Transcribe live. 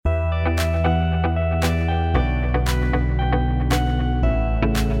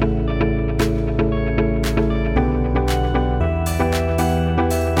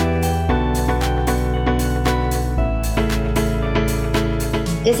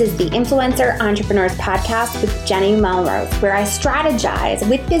This is the Influencer Entrepreneurs Podcast with Jenny Melrose, where I strategize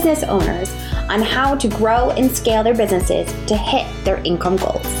with business owners on how to grow and scale their businesses to hit their income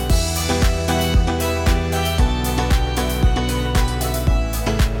goals.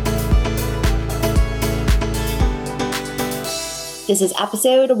 This is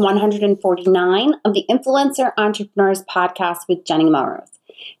episode 149 of the Influencer Entrepreneurs Podcast with Jenny Melrose.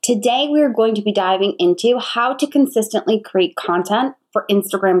 Today, we are going to be diving into how to consistently create content for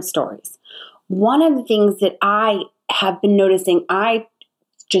Instagram stories. One of the things that I have been noticing I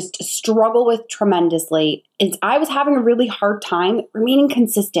just struggle with tremendously is I was having a really hard time remaining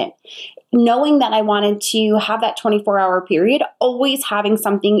consistent. Knowing that I wanted to have that 24-hour period, always having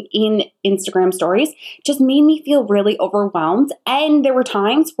something in Instagram stories just made me feel really overwhelmed. And there were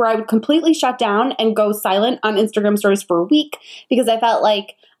times where I would completely shut down and go silent on Instagram stories for a week because I felt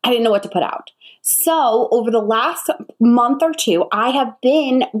like I didn't know what to put out. So over the last month or two, I have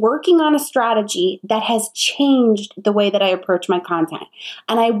been working on a strategy that has changed the way that I approach my content.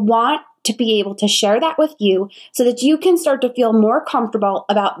 And I want to be able to share that with you so that you can start to feel more comfortable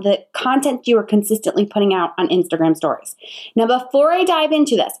about the content you are consistently putting out on Instagram stories. Now, before I dive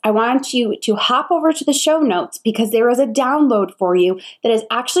into this, I want you to hop over to the show notes because there is a download for you that is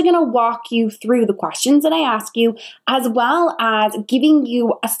actually going to walk you through the questions that I ask you, as well as giving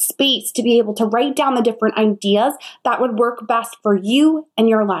you a space to be able to write down the different ideas that would work best for you and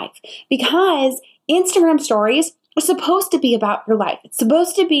your life. Because Instagram stories are supposed to be about your life. It's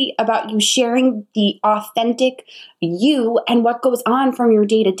supposed to be about you sharing the authentic you and what goes on from your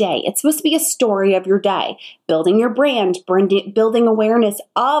day to day. It's supposed to be a story of your day, building your brand, building awareness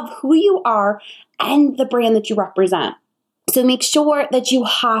of who you are and the brand that you represent. So make sure that you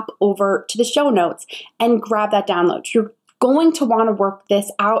hop over to the show notes and grab that download. You're going to want to work this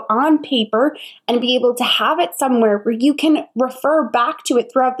out on paper and be able to have it somewhere where you can refer back to it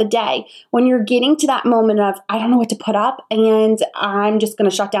throughout the day when you're getting to that moment of, I don't know what to put up and I'm just going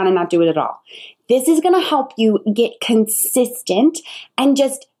to shut down and not do it at all. This is going to help you get consistent and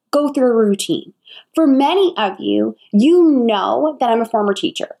just go through a routine. For many of you, you know that I'm a former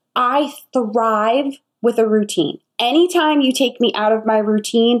teacher. I thrive with a routine. Anytime you take me out of my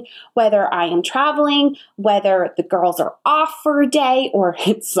routine, whether I am traveling, whether the girls are off for a day or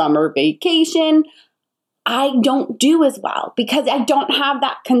it's summer vacation, I don't do as well because I don't have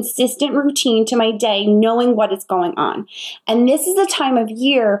that consistent routine to my day knowing what is going on. And this is a time of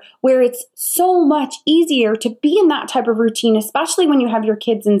year where it's so much easier to be in that type of routine, especially when you have your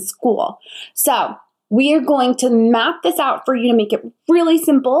kids in school. So we are going to map this out for you to make it really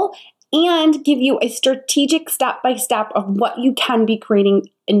simple and give you a strategic step-by-step of what you can be creating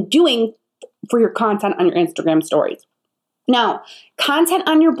and doing for your content on your Instagram stories. Now, content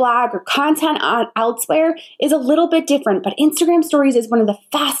on your blog or content on elsewhere is a little bit different, but Instagram stories is one of the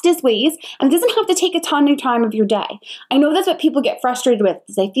fastest ways and it doesn't have to take a ton of time of your day. I know that's what people get frustrated with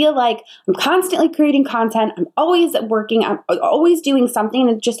because they feel like I'm constantly creating content, I'm always working, I'm always doing something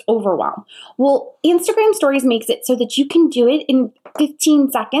and it's just overwhelmed. Well, Instagram stories makes it so that you can do it in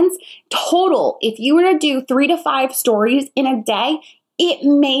 15 seconds total. If you were to do 3 to 5 stories in a day, it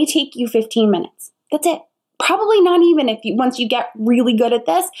may take you 15 minutes. That's it. Probably not even once you get really good at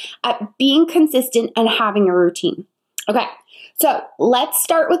this, at being consistent and having a routine. Okay, so let's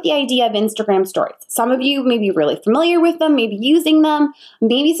start with the idea of Instagram stories. Some of you may be really familiar with them, maybe using them.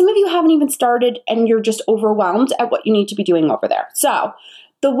 Maybe some of you haven't even started and you're just overwhelmed at what you need to be doing over there. So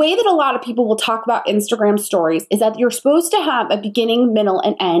the way that a lot of people will talk about Instagram stories is that you're supposed to have a beginning, middle,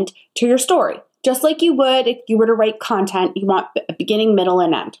 and end to your story. Just like you would if you were to write content, you want a beginning, middle,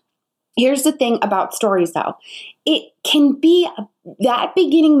 and end. Here's the thing about stories though. It can be that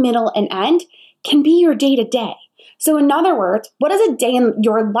beginning, middle, and end can be your day to day. So in other words, what does a day in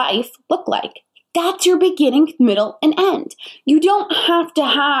your life look like? That's your beginning, middle, and end. You don't have to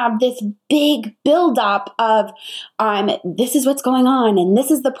have this big buildup of this is what's going on, and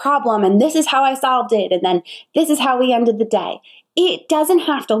this is the problem, and this is how I solved it, and then this is how we ended the day. It doesn't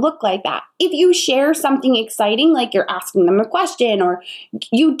have to look like that. If you share something exciting, like you're asking them a question, or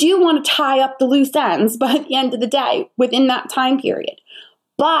you do want to tie up the loose ends by the end of the day within that time period.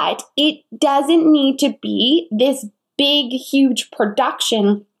 But it doesn't need to be this big, huge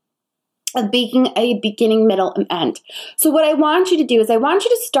production of making a beginning, middle, and end. So what I want you to do is I want you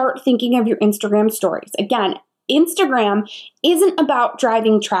to start thinking of your Instagram stories. Again, Instagram isn't about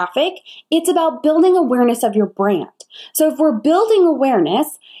driving traffic. It's about building awareness of your brand. So if we're building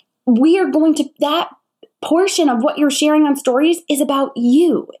awareness, we are going to, that portion of what you're sharing on stories is about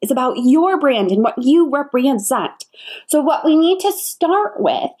you, is about your brand and what you represent. So what we need to start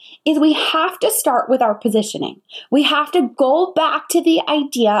with is we have to start with our positioning. We have to go back to the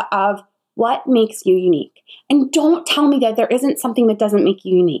idea of what makes you unique. And don't tell me that there isn't something that doesn't make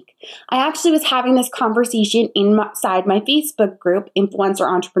you unique. I actually was having this conversation inside my Facebook group, Influencer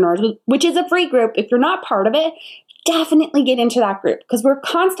Entrepreneurs, which is a free group. If you're not part of it, definitely get into that group because we're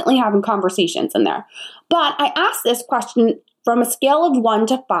constantly having conversations in there. But I asked this question from a scale of 1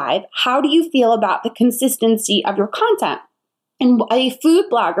 to 5. How do you feel about the consistency of your content? And a food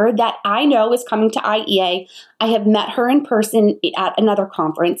blogger that I know is coming to IEA, I have met her in person at another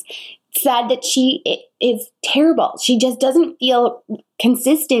conference, said that she is terrible. She just doesn't feel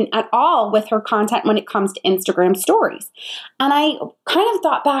consistent at all with her content when it comes to Instagram stories. And I kind of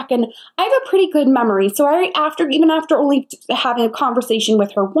thought back, and I have a pretty good memory. So even after only having a conversation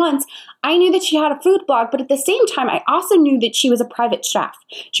with her once, I knew that she had a food blog, but at the same time, I also knew that she was a private chef.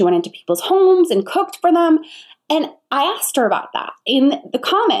 She went into people's homes and cooked for them. And I asked her about that in the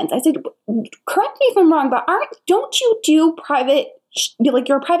comments. I said, correct me if I'm wrong, but don't you do private, like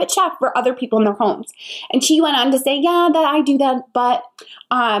you're a private chef for other people in their homes? And she went on to say, yeah, that I do that, but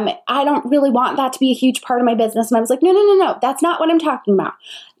I don't really want that to be a huge part of my business. And I was like, no, that's not what I'm talking about.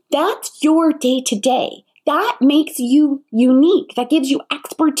 That's your day-to-day. That makes you unique. That gives you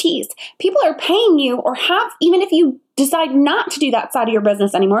expertise. People are paying you or have, even if you decide not to do that side of your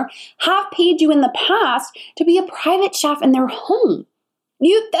business anymore, have paid you in the past to be a private chef in their home.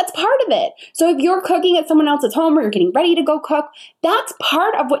 That's part of it. So if you're cooking at someone else's home or you're getting ready to go cook, that's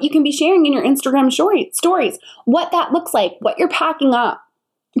part of what you can be sharing in your Instagram stories. What that looks like, what you're packing up.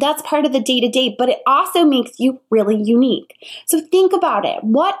 That's part of the day-to-day, but it also makes you really unique. So think about it.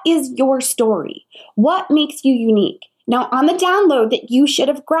 What is your story? What makes you unique? Now, on the download that you should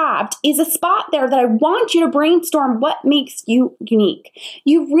have grabbed is a spot there that I want you to brainstorm what makes you unique.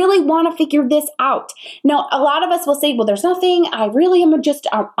 You really want to figure this out. Now, a lot of us will say, well, there's nothing. I really am just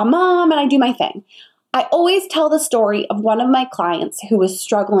a mom and I do my thing. I always tell the story of one of my clients who was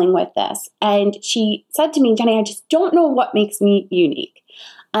struggling with this. And she said to me, Jenny, I just don't know what makes me unique.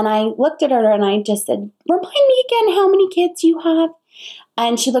 And I looked at her and I just said, remind me again how many kids you have.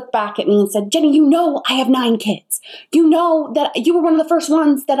 And she looked back at me and said, Jenny, you know I have 9 kids. You know that you were one of the first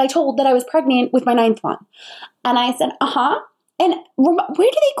ones that I told that I was pregnant with my 9th one. And I said, And where do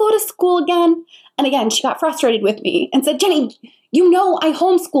they go to school again? And again, she got frustrated with me and said, Jenny, you know I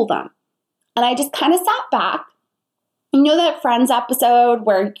homeschool them. And I just kind of sat back. You know that Friends episode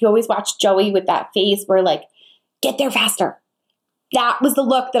where you always watch Joey with that face where like, get there faster. That was the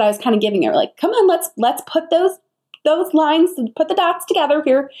look that I was kind of giving her. Like, come on, let's put those lines, put the dots together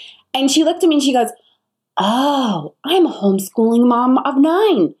here. And she looked at me and she goes, oh, I'm a homeschooling mom of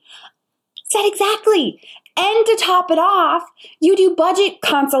 9. Said exactly. And to top it off, you do budget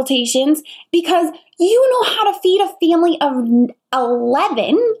consultations because you know how to feed a family of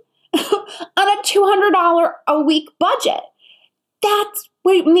 11 on a $200 a week budget. That's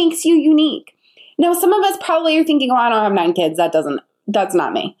what makes you unique. Now, some of us probably are thinking, oh, I don't have 9 kids. That's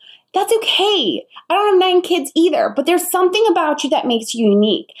not me. That's okay. I don't have 9 kids either, but there's something about you that makes you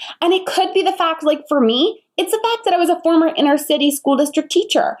unique. And it could be the fact, like for me, it's the fact that I was a former inner city school district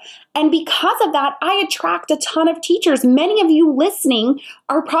teacher. And because of that, I attract a ton of teachers. Many of you listening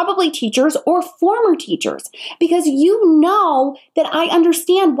are probably teachers or former teachers because you know that I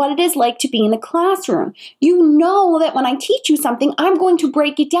understand what it is like to be in a classroom. You know that when I teach you something, I'm going to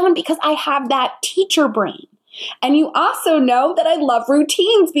break it down because I have that teacher brain. And you also know that I love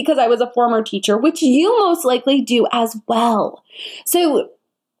routines because I was a former teacher, which you most likely do as well. So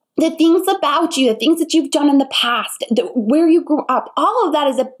the things about you, the things that you've done in the past, where you grew up, all of that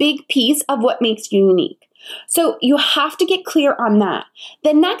is a big piece of what makes you unique. So you have to get clear on that.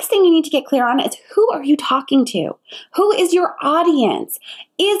 The next thing you need to get clear on is who are you talking to? Who is your audience?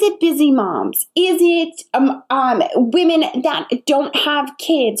 Is it busy moms? Is it women that don't have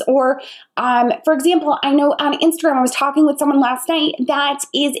kids? Or, for example, I know on Instagram, I was talking with someone last night that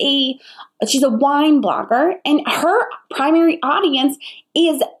she's a wine blogger, and her primary audience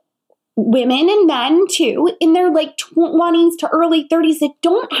is women and men too, in their like 20s to early 30s that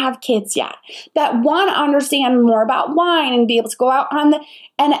don't have kids yet, that want to understand more about wine and be able to go out on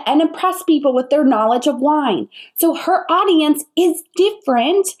and impress people with their knowledge of wine. So her audience is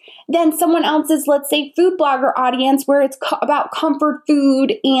different than someone else's, let's say, food blogger audience, where it's about comfort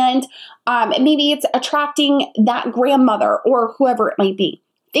food and maybe it's attracting that grandmother or whoever it might be.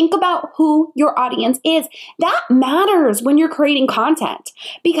 Think about who your audience is. That matters when you're creating content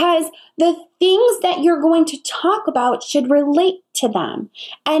because the things that you're going to talk about should relate to them.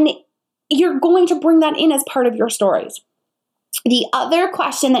 And you're going to bring that in as part of your stories. The other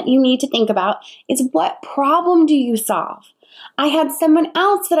question that you need to think about is, what problem do you solve? I had someone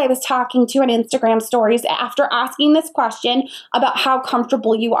else that I was talking to on Instagram stories after asking this question about how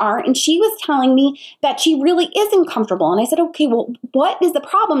comfortable you are. And she was telling me that she really isn't comfortable. And I said, okay, well, what is the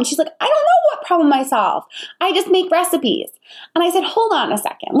problem? And she's like, I don't know what problem I solve. I just make recipes. And I said, hold on a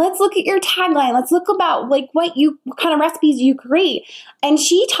second. Let's look at your tagline. Let's look about what kind of recipes you create. And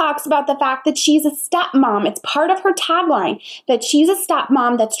she talks about the fact that she's a stepmom. It's part of her tagline that she's a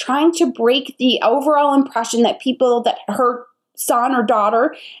stepmom that's trying to break the overall impression that her son or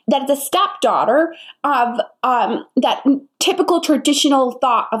daughter, that is a stepdaughter of that typical traditional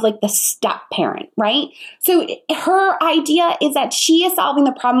thought of like the step parent, right? So her idea is that she is solving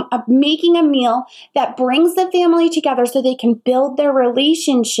the problem of making a meal that brings the family together so they can build their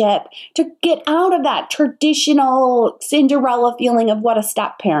relationship to get out of that traditional Cinderella feeling of what a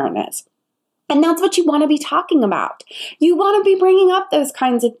step parent is. And that's what you want to be talking about. You want to be bringing up those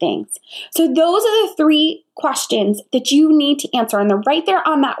kinds of things. So those are the 3 questions that you need to answer, and they're right there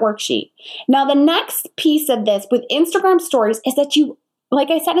on that worksheet. Now, the next piece of this with Instagram stories is that you,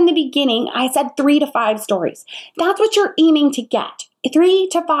 like I said in the beginning, I said 3 to 5 stories. That's what you're aiming to get. 3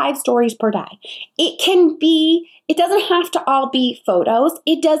 to 5 stories per day. It doesn't have to all be photos.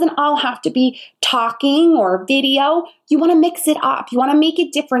 It doesn't all have to be talking or video. You want to mix it up. You want to make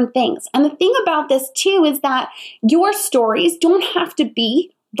it different things. And the thing about this too is that your stories don't have to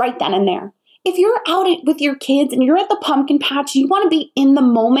be right then and there. If you're out with your kids and you're at the pumpkin patch, you want to be in the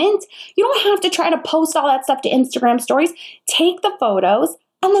moment. You don't have to try to post all that stuff to Instagram stories. Take the photos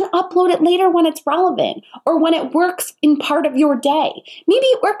and then upload it later when it's relevant or when it works in part of your day. Maybe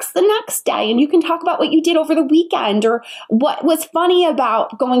it works the next day and you can talk about what you did over the weekend or what was funny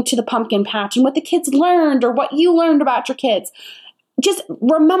about going to the pumpkin patch and what the kids learned or what you learned about your kids. Just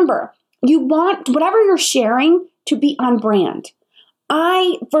remember, you want whatever you're sharing to be on brand.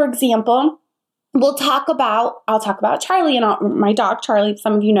 For example, I'll talk about Charlie and my dog, Charlie.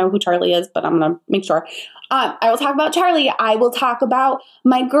 Some of you know who Charlie is, but I'm going to make sure. I will talk about Charlie. I will talk about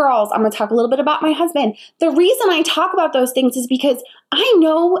my girls. I'm going to talk a little bit about my husband. The reason I talk about those things is because I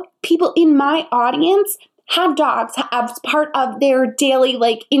know people in my audience have dogs as part of their daily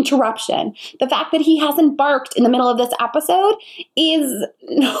interruption. The fact that he hasn't barked in the middle of this episode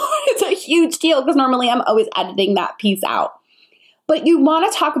it's a huge deal because normally I'm always editing that piece out. But you want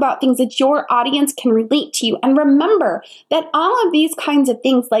to talk about things that your audience can relate to you. And remember that all of these kinds of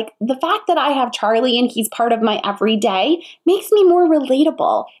things, like the fact that I have Charlie and he's part of my everyday, makes me more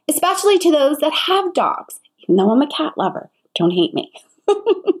relatable, especially to those that have dogs, even though I'm a cat lover. Don't hate me.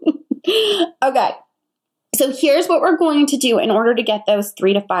 Okay. So here's what we're going to do in order to get those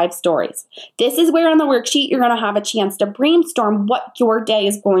 3 to 5 stories. This is where on the worksheet you're going to have a chance to brainstorm what your day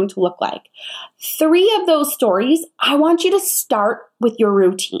is going to look like. 3 of those stories, I want you to start with your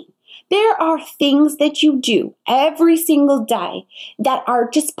routine. There are things that you do every single day that are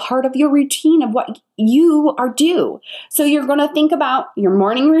just part of your routine of what you are due. So you're going to think about your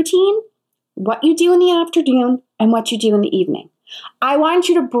morning routine, what you do in the afternoon, and what you do in the evening. I want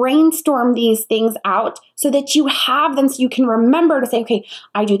you to brainstorm these things out so that you have them so you can remember to say, okay,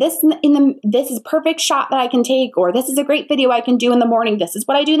 I do this this is a perfect shot that I can take, or this is a great video I can do in the morning. This is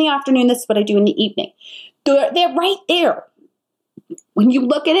what I do in the afternoon. This is what I do in the evening. They're right there. When you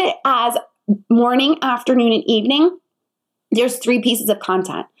look at it as morning, afternoon, and evening, there's 3 pieces of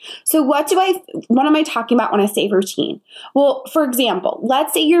content. So what am I talking about when I say routine? Well, for example,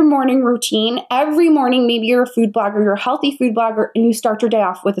 let's say your morning routine, every morning, maybe you're a food blogger, you're a healthy food blogger, and you start your day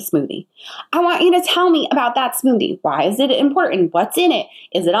off with a smoothie. I want you to tell me about that smoothie. Why is it important? What's in it?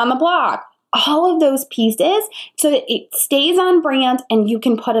 Is it on the blog? All of those pieces so that it stays on brand and you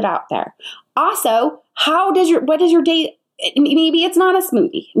can put it out there. Also, what does your day, maybe it's not a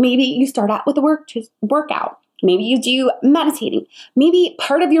smoothie. Maybe you start out with a workout. Maybe you do meditating. Maybe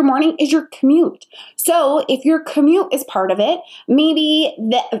part of your morning is your commute. So if your commute is part of it, maybe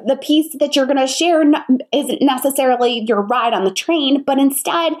the piece that you're going to share isn't necessarily your ride on the train, but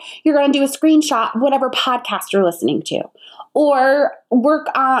instead you're going to do a screenshot of whatever podcast you're listening to, or work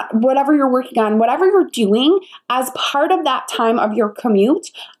on whatever you're working on, whatever you're doing as part of that time of your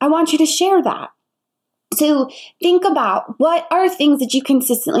commute. I want you to share that. So think about what are things that you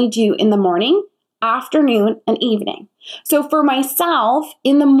consistently do in the morning, afternoon, and evening. So for myself,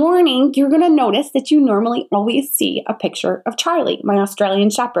 in the morning, you're going to notice that you normally always see a picture of Charlie, my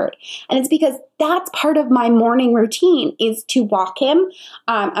Australian Shepherd. And it's because that's part of my morning routine is to walk him.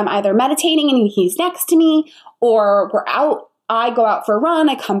 I'm either meditating and he's next to me, or we're out. I go out for a run.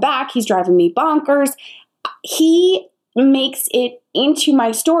 I come back. He's driving me bonkers. He makes it into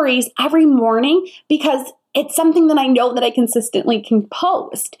my stories every morning because it's something that I know that I consistently can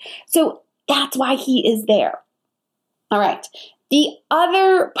post. So that's why he is there. All right. The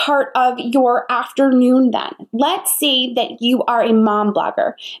other part of your afternoon then, let's say that you are a mom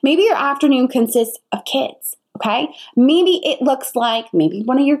blogger. Maybe your afternoon consists of kids, okay? Maybe it looks like maybe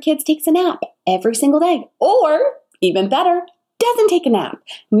one of your kids takes a nap every single day, or even better, doesn't take a nap.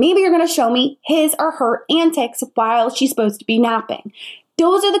 Maybe you're going to show me his or her antics while she's supposed to be napping.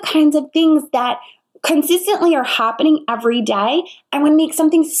 Those are the kinds of things that consistently are happening every day, and would make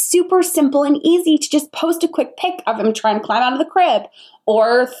something super simple and easy to just post a quick pic of him trying to climb out of the crib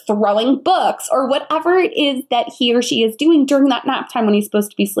or throwing books or whatever it is that he or she is doing during that nap time when he's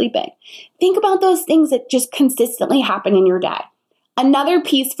supposed to be sleeping. Think about those things that just consistently happen in your day. Another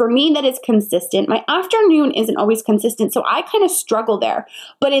piece for me that is consistent, my afternoon isn't always consistent, so I kind of struggle there.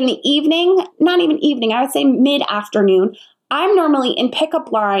 But in the evening, not even evening, I would say mid-afternoon, I'm normally in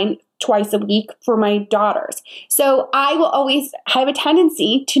pickup line twice a week for my daughters. So I will always have a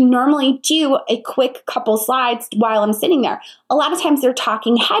tendency to normally do a quick couple slides while I'm sitting there. A lot of times they're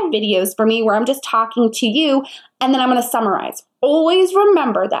talking head videos for me where I'm just talking to you and then I'm going to summarize. Always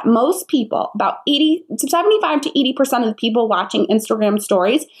remember that most people, about 75 to 80% of the people watching Instagram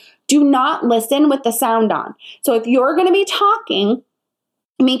stories, do not listen with the sound on. So if you're going to be talking,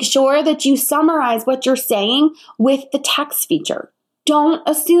 make sure that you summarize what you're saying with the text feature. Don't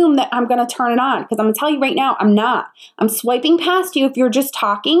assume that I'm going to turn it on, because I'm going to tell you right now, I'm not. I'm swiping past you if you're just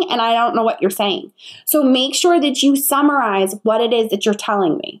talking and I don't know what you're saying. So make sure that you summarize what it is that you're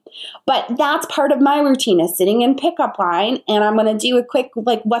telling me. But that's part of my routine, is sitting in pickup line, and I'm going to do a quick,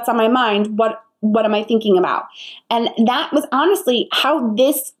 what's on my mind, what am I thinking about? And that was honestly how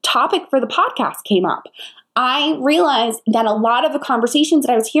this topic for the podcast came up. I realized that a lot of the conversations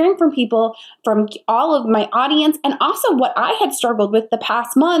that I was hearing from people, from all of my audience, and also what I had struggled with the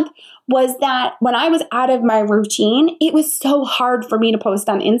past month, was that when I was out of my routine, it was so hard for me to post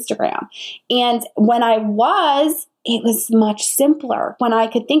on Instagram. And when I was, it was much simpler when I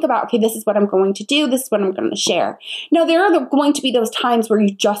could think about, okay, this is what I'm going to do. This is what I'm going to share. Now, there are going to be those times where you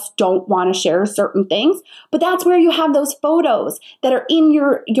just don't want to share certain things, but that's where you have those photos that are in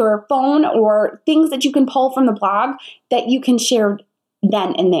your phone or things that you can pull from the blog that you can share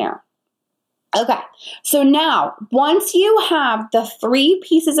then and there. Okay, so now once you have the 3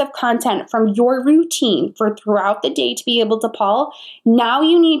 pieces of content from your routine for throughout the day to be able to pull, now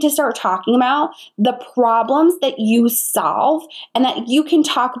you need to start talking about the problems that you solve and that you can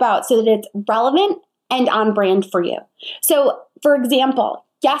talk about so that it's relevant and on brand for you. So, for example,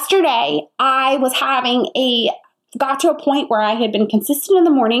 yesterday I was got to a point where I had been consistent in the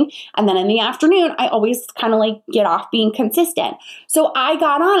morning, and then in the afternoon, I always kind of get off being consistent. So I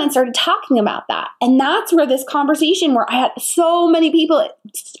got on and started talking about that. And that's where this conversation, where I had so many people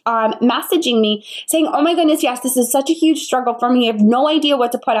messaging me saying, oh my goodness, yes, this is such a huge struggle for me. I have no idea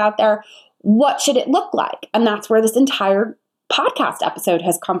what to put out there. What should it look like? And that's where this entire podcast episode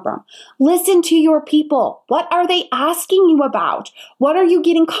has come from. Listen to your people. What are they asking you about? What are you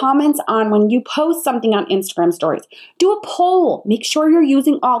getting comments on when you post something on Instagram stories? Do a poll. Make sure you're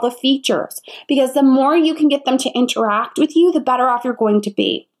using all the features, because the more you can get them to interact with you, the better off you're going to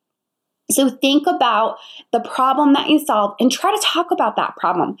be. So think about the problem that you solve and try to talk about that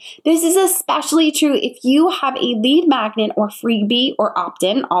problem. This is especially true if you have a lead magnet or freebie or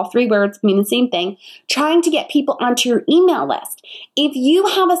opt-in, all 3 words mean the same thing, trying to get people onto your email list. If you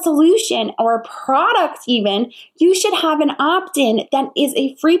have a solution or a product even, you should have an opt-in that is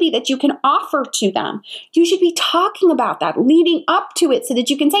a freebie that you can offer to them. You should be talking about that leading up to it so that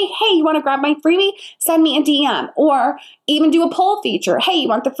you can say, hey, you want to grab my freebie? Send me a DM. Or even do a poll feature. Hey, you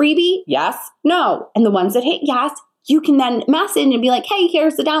want the freebie? Yes, no. And the ones that hit yes, you can then message and be like, hey,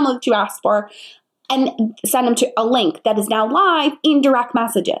 here's the download that you asked for, and send them to a link that is now live in direct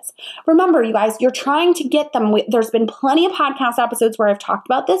messages. Remember, you guys, you're trying to get them. There's been plenty of podcast episodes where I've talked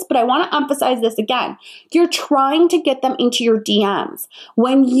about this, but I want to emphasize this again. You're trying to get them into your DMs.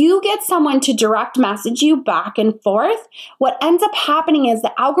 When you get someone to direct message you back and forth, what ends up happening is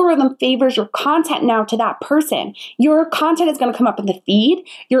the algorithm favors your content now to that person. Your content is going to come up in the feed.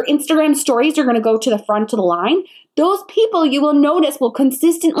 Your Instagram stories are going to go to the front of the line. Those people, you will notice, will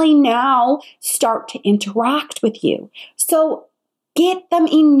consistently now start to interact with you. So get them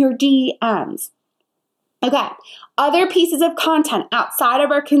in your DMs. Okay, other pieces of content outside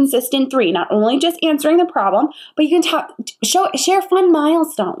of our consistent 3, not only just answering the problem, but you can share fun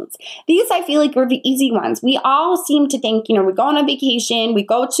milestones. These, I feel like, are the easy ones. We all seem to think, we go on a vacation, we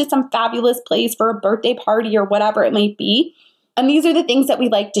go to some fabulous place for a birthday party or whatever it might be. And these are the things that we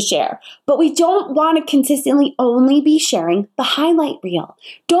like to share. But we don't want to consistently only be sharing the highlight reel.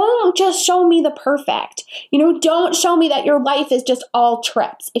 Don't just show me the perfect. Don't show me that your life is just all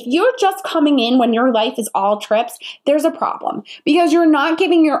trips. If you're just coming in when your life is all trips, there's a problem because you're not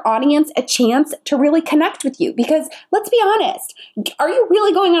giving your audience a chance to really connect with you. Because let's be honest, are you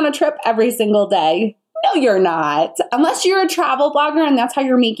really going on a trip every single day? No, you're not. Unless you're a travel blogger and that's how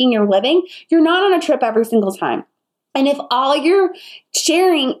you're making your living, you're not on a trip every single time. And if all you're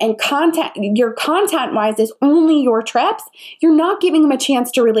sharing and your content-wise is only your trips, you're not giving them a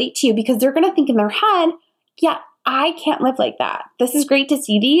chance to relate to you because they're going to think in their head, yeah, I can't live like that. This is great to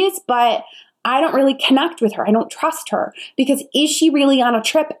see these, but I don't really connect with her. I don't trust her because is she really on a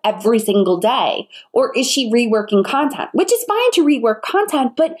trip every single day? Or is she reworking content? Which is fine to rework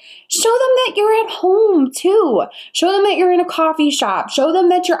content, but show them that you're at home too. Show them that you're in a coffee shop. Show them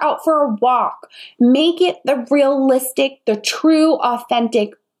that you're out for a walk. Make it the realistic, the true,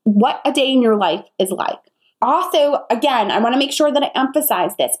 authentic, what a day in your life is like. Also, again, I want to make sure that I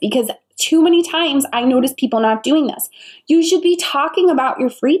emphasize this because too many times I notice people not doing this. You should be talking about your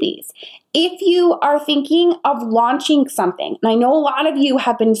freebies. If you are thinking of launching something, and I know a lot of you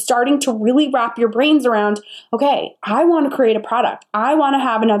have been starting to really wrap your brains around, okay, I want to create a product. I want to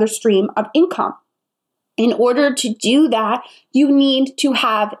have another stream of income. In order to do that, you need to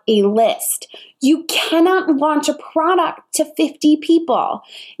have a list. You cannot launch a product to 50 people.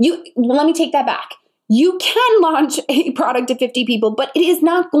 Let me take that back. You can launch a product to 50 people, but it is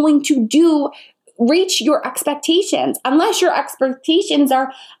not going to reach your expectations unless your expectations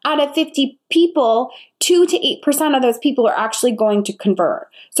are out of 50 people, 2 to 8% of those people are actually going to convert.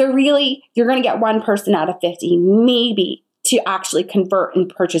 So really, you're going to get one person out of 50, maybe, to actually convert and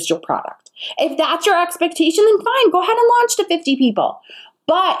purchase your product. If that's your expectation, then fine, go ahead and launch to 50 people.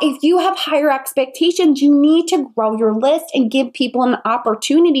 But if you have higher expectations, you need to grow your list and give people an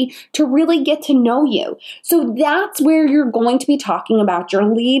opportunity to really get to know you. So that's where you're going to be talking about your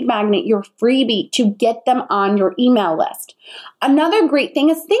lead magnet, your freebie, to get them on your email list. Another great thing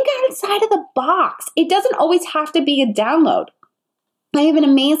is think outside of the box. It doesn't always have to be a download. I have an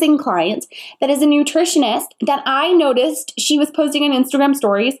amazing client that is a nutritionist that I noticed she was posting on Instagram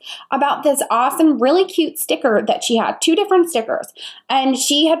stories about this awesome, really cute sticker that she had, 2 different stickers. And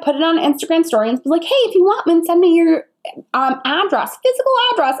she had put it on Instagram story and was like, hey, if you want one, send me your address, physical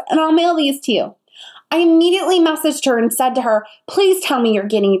address, and I'll mail these to you. I immediately messaged her and said to her, please tell me you're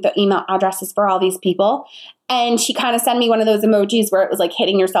getting the email addresses for all these people. And she kind of sent me one of those emojis where it was like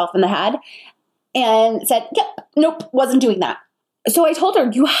hitting yourself in the head and said, yep, nope, wasn't doing that. So I told her,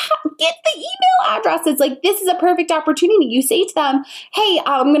 get the email addresses. Like, this is a perfect opportunity. You say to them, hey,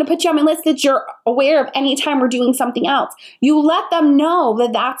 I'm going to put you on my list that you're aware of anytime we're doing something else. You let them know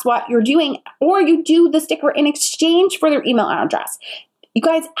that that's what you're doing, or you do the sticker in exchange for their email address. You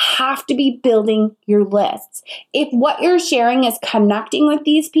guys have to be building your lists. If what you're sharing is connecting with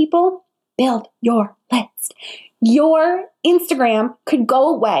these people, build your list. Your Instagram could go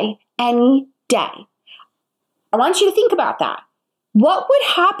away any day. I want you to think about that. What would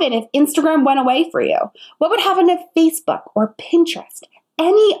happen if Instagram went away for you? What would happen if Facebook or Pinterest,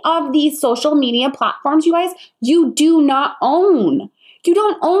 any of these social media platforms, you guys, you do not own? You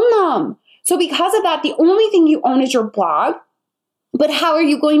don't own them. So because of that, the only thing you own is your blog. But how are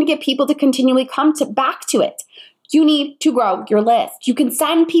you going to get people to continually come back to it? You need to grow your list. You can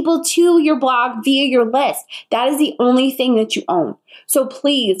send people to your blog via your list. That is the only thing that you own. So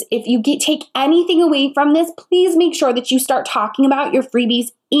please, if you take anything away from this, please make sure that you start talking about your freebies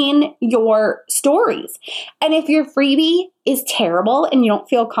in your stories. And if your freebie is terrible and you don't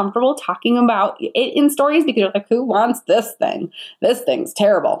feel comfortable talking about it in stories because you're like, who wants this thing? This thing's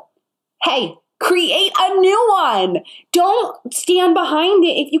terrible. Hey, create a new one. Don't stand behind it.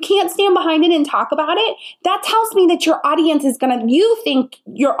 If you can't stand behind it and talk about it, that tells me that you think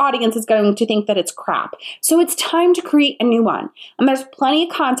your audience is going to think that it's crap. So it's time to create a new one. And there's plenty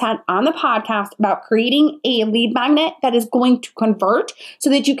of content on the podcast about creating a lead magnet that is going to convert so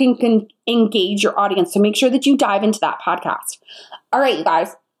that you can engage your audience. So make sure that you dive into that podcast. All right, you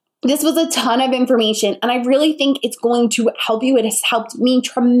guys. This was a ton of information, and I really think it's going to help you. It has helped me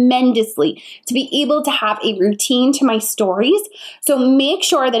tremendously to be able to have a routine to my stories. So make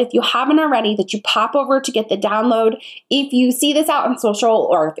sure that if you haven't already, that you pop over to get the download. If you see this out on social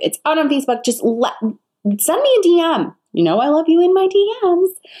or if it's out on Facebook, just send me a DM. You know I love you in my DMs.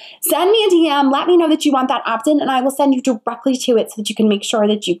 Send me a DM. Let me know that you want that opt-in, and I will send you directly to it so that you can make sure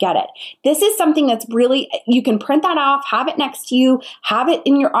that you get it. This is something that's really, you can print that off, have it next to you, have it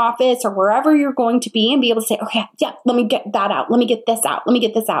in your office or wherever you're going to be and be able to say, okay, yeah, let me get that out. Let me get this out. Let me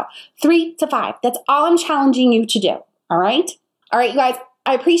get this out. 3 to 5. That's all I'm challenging you to do. All right? All right, you guys,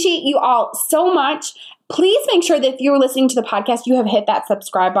 I appreciate you all so much. Please make sure that if you're listening to the podcast, you have hit that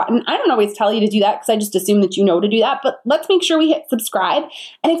subscribe button. I don't always tell you to do that because I just assume that you know to do that, but let's make sure we hit subscribe.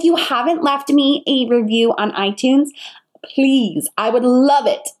 And if you haven't left me a review on iTunes, please, I would love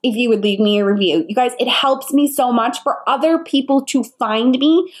it if you would leave me a review. You guys, it helps me so much for other people to find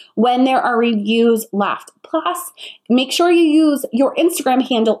me when there are reviews left. Plus, make sure you use your Instagram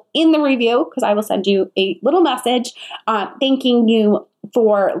handle in the review because I will send you a little message thanking you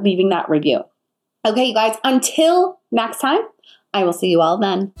for leaving that review. Okay, you guys, until next time, I will see you all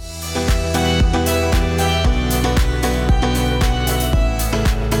then.